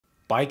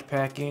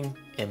Bikepacking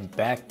and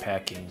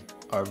backpacking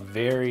are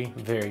very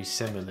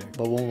similar,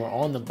 but when we're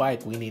on the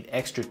bike we need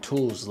extra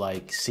tools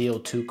like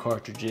CO2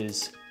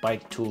 cartridges,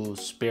 bike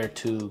tools, spare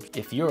tubes.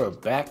 If you're a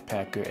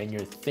backpacker and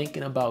you're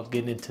thinking about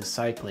getting into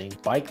cycling,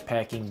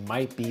 bikepacking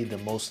might be the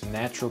most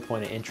natural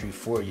point of entry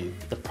for you.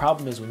 The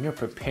problem is when you're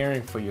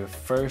preparing for your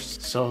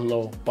first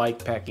solo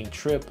bikepacking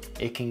trip,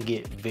 it can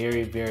get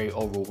very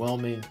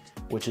overwhelming,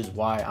 which is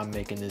why I'm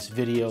making this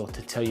video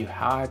to tell you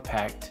how I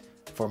packed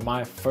for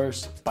my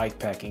first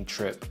bikepacking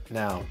trip.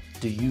 Now,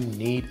 do you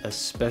need a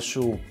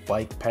special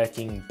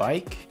bikepacking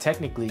bike?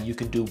 Technically, you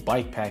can do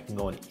bikepacking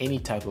on any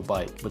type of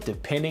bike, but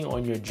depending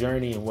on your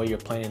journey and where you're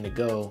planning to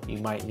go, you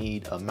might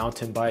need a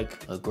mountain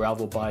bike, a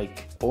gravel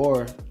bike,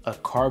 or a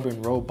carbon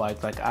road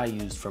bike like I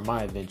used for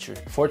my adventure.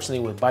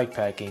 Fortunately, with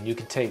bikepacking, you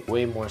can take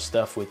way more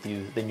stuff with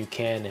you than you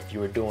can if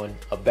you were doing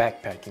a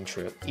backpacking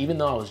trip. Even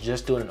though I was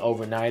just doing an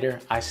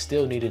overnighter, I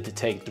still needed to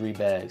take 3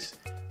 bags.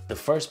 The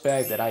first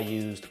bag that I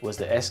used was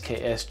the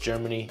SKS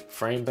Germany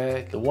frame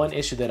bag. The one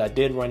issue that I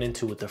did run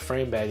into with the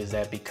frame bag is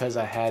that because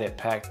I had it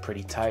packed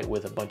pretty tight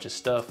with a bunch of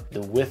stuff,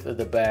 the width of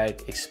the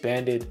bag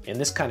expanded, and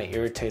this kind of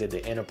irritated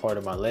the inner part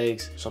of my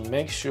legs. So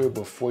make sure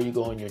before you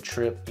go on your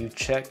trip, you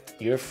check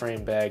your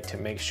frame bag to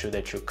make sure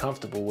that you're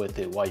comfortable with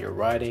it while you're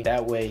riding.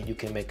 That way you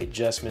can make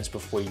adjustments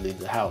before you leave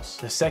the house.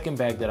 The second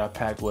bag that I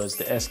packed was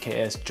the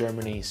SKS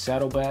Germany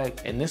saddle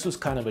bag, and this was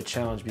kind of a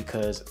challenge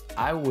because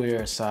I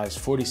wear a size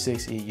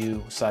 46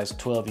 EU, size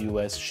 12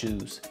 US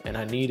shoes, and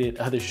I needed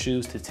other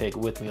shoes to take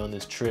with me on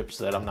this trip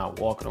so that I'm not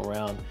walking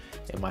around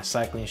in my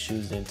cycling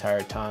shoes the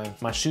entire time.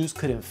 My shoes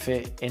couldn't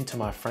fit into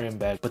my frame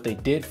bag, but they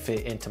did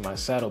fit into my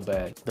saddle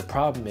bag. The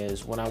problem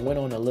is when I went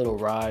on a little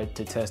ride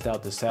to test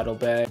out the saddle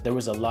bag, there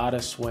was a lot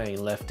of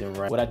swaying left and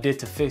right. What I did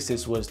to fix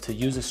this was to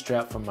use a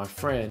strap from my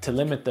friend to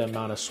limit the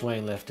amount of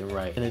swaying left and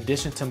right. In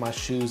addition to my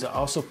shoes, I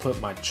also put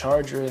my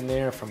charger in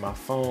there for my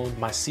phone,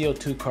 my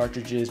CO2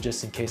 cartridges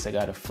just in case I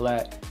got a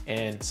flat,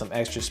 and some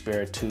extra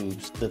spare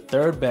tubes. The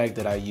third bag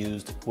that I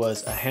used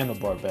was a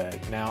handlebar bag.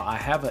 Now I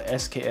have a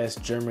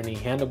SKS Germany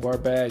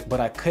handlebar bag, but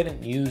I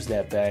couldn't use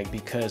that bag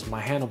because my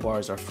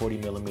handlebars are 40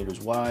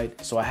 millimeters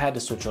wide, so I had to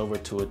switch over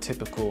to a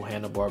typical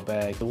handlebar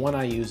bag. The one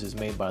I use is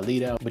made by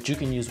Lead Out, but you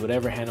can use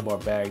whatever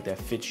handlebar bag that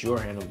fits your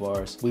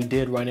handlebars. We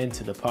did run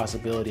into the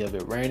possibility of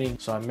it raining,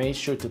 so I made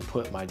sure to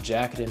put my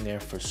jacket in there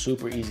for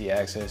super easy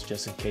access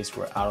just in case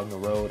we're out on the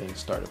road and it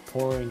started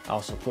pouring. I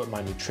also put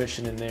my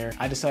nutrition in there.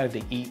 I decided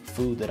to eat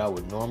food that I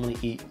would normally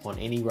eat on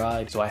any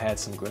ride, so I had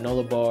some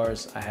granola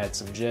bars, I had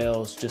some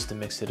gels just to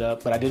mix it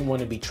up, but I didn't want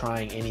to be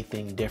trying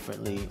anything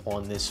differently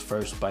on this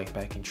first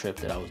bikepacking trip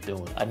that I was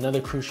doing. Another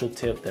crucial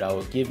tip that I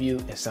will give you,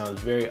 it sounds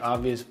very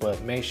obvious,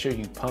 but make sure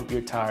you pump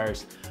your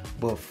tires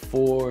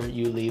before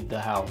you leave the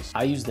house.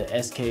 I used the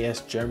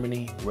SKS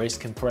Germany race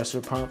compressor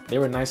pump. They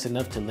were nice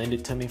enough to lend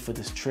it to me for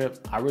this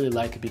trip. I really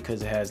like it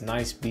because it has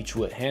nice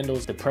beechwood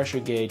handles. The pressure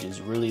gauge is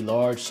really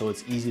large, so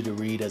it's easy to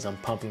read as I'm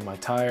pumping my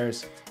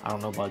tires. I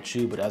don't know about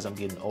you, but as I'm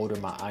getting older,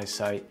 my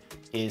eyesight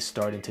is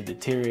starting to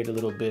deteriorate a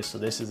little bit, so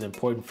this is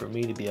important for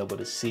me to be able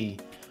to see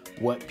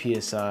what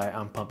PSI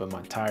I'm pumping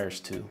my tires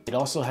to. It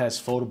also has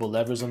foldable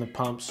levers on the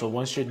pump, so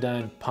once you're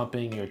done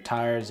pumping your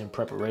tires in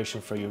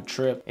preparation for your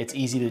trip, it's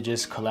easy to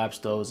just collapse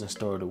those and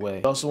store it away.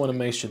 You also want to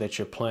make sure that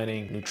you're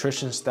planning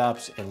nutrition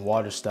stops and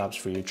water stops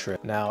for your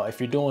trip. Now, if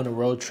you're doing a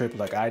road trip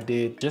like I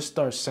did, just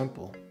start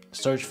simple.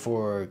 Search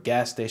for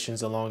gas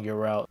stations along your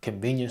route,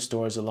 convenience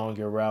stores along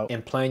your route,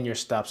 and plan your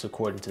stops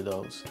according to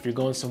those. If you're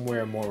going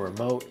somewhere more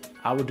remote,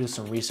 I would do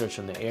some research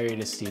on the area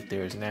to see if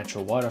there's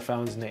natural water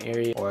fountains in the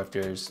area or if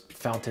there's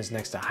fountains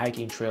next to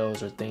hiking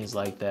trails or things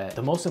like that.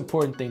 The most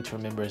important thing to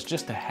remember is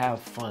just to have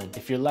fun.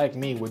 If you're like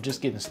me, we're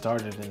just getting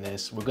started in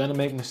this. We're gonna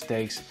make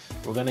mistakes.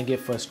 We're gonna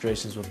get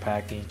frustrations with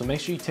packing. So make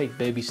sure you take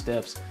baby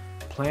steps.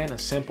 Plan a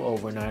simple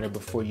overnighter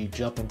before you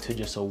jump into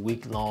just a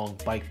week-long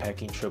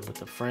bikepacking trip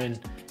with a friend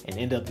and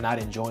end up not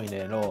enjoying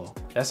it at all.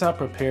 That's how I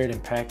prepared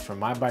and packed for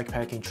my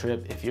bikepacking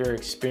trip. If you're an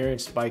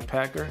experienced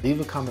bikepacker, leave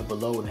a comment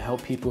below and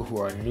help people who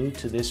are new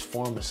to this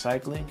form of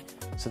cycling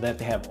so that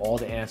they have all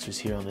the answers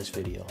here on this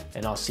video.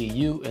 And I'll see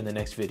you in the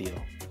next video.